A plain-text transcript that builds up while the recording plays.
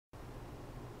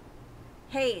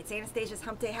Hey, it's Anastasia's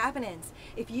Hump Day Happenings.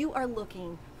 If you are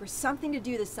looking for something to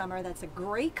do this summer that's a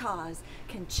great cause,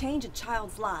 can change a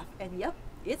child's life, and yep,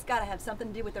 it's got to have something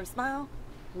to do with their smile,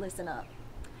 listen up.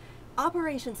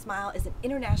 Operation Smile is an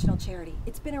international charity.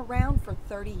 It's been around for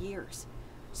 30 years.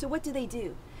 So what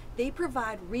do? They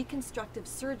provide reconstructive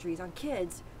surgeries on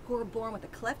kids who are born with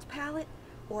a cleft palate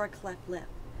or a cleft lip.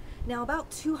 Now,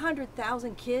 about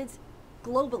 200,000 kids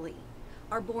globally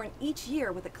are born each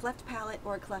year with a cleft palate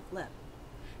or a cleft lip.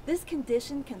 This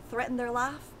condition can threaten their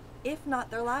life, if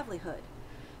not their livelihood.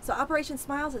 So Operation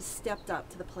Smiles has stepped up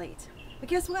to the plate. But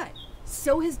guess what?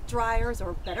 So has Dryers,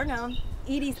 or better known,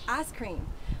 Edie's Ice Cream.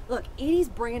 Look, Edie's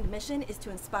brand mission is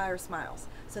to inspire smiles.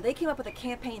 So they came up with a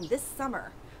campaign this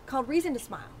summer called Reason to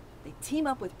Smile. They team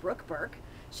up with Brooke Burke.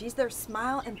 She's their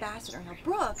smile ambassador. Now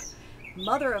Brooke,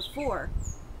 mother of 4,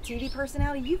 TV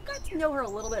personality, you've got to know her a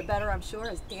little bit better, I'm sure,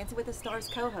 as Dancing with the Stars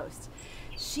co-host.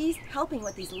 She's helping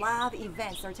with these live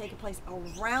events that are taking place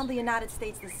around the United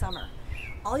States this summer.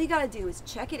 All you gotta do is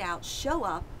check it out, show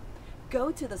up,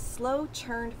 go to the slow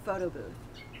churned photo booth.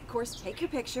 Of course, take your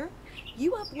picture.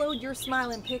 You upload your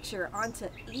smiling picture onto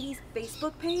Edie's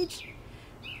Facebook page.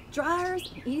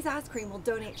 Dryers and Edie's Ice Cream will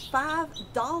donate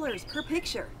 $5 per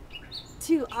picture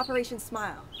to Operation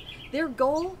Smile. Their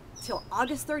goal till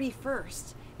August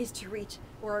 31st is to reach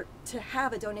or to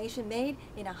have a donation made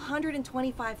in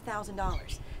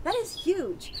 $125,000. That is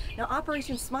huge. Now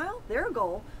Operation Smile, their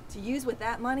goal to use with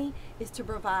that money is to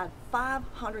provide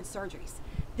 500 surgeries.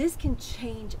 This can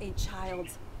change a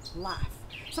child's life.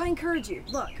 So I encourage you,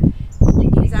 look,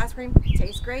 Edie's Ice Cream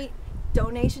tastes great.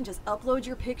 Donation, just upload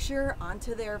your picture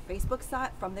onto their Facebook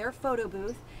site from their photo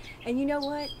booth. And you know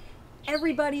what?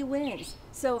 Everybody wins.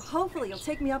 So hopefully you'll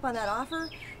take me up on that offer.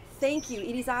 Thank you,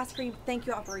 Edie's Ice Cream. Thank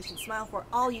you, Operation Smile, for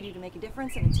all you do to make a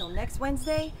difference. And until next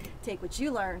Wednesday, take what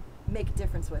you learn, make a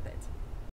difference with it.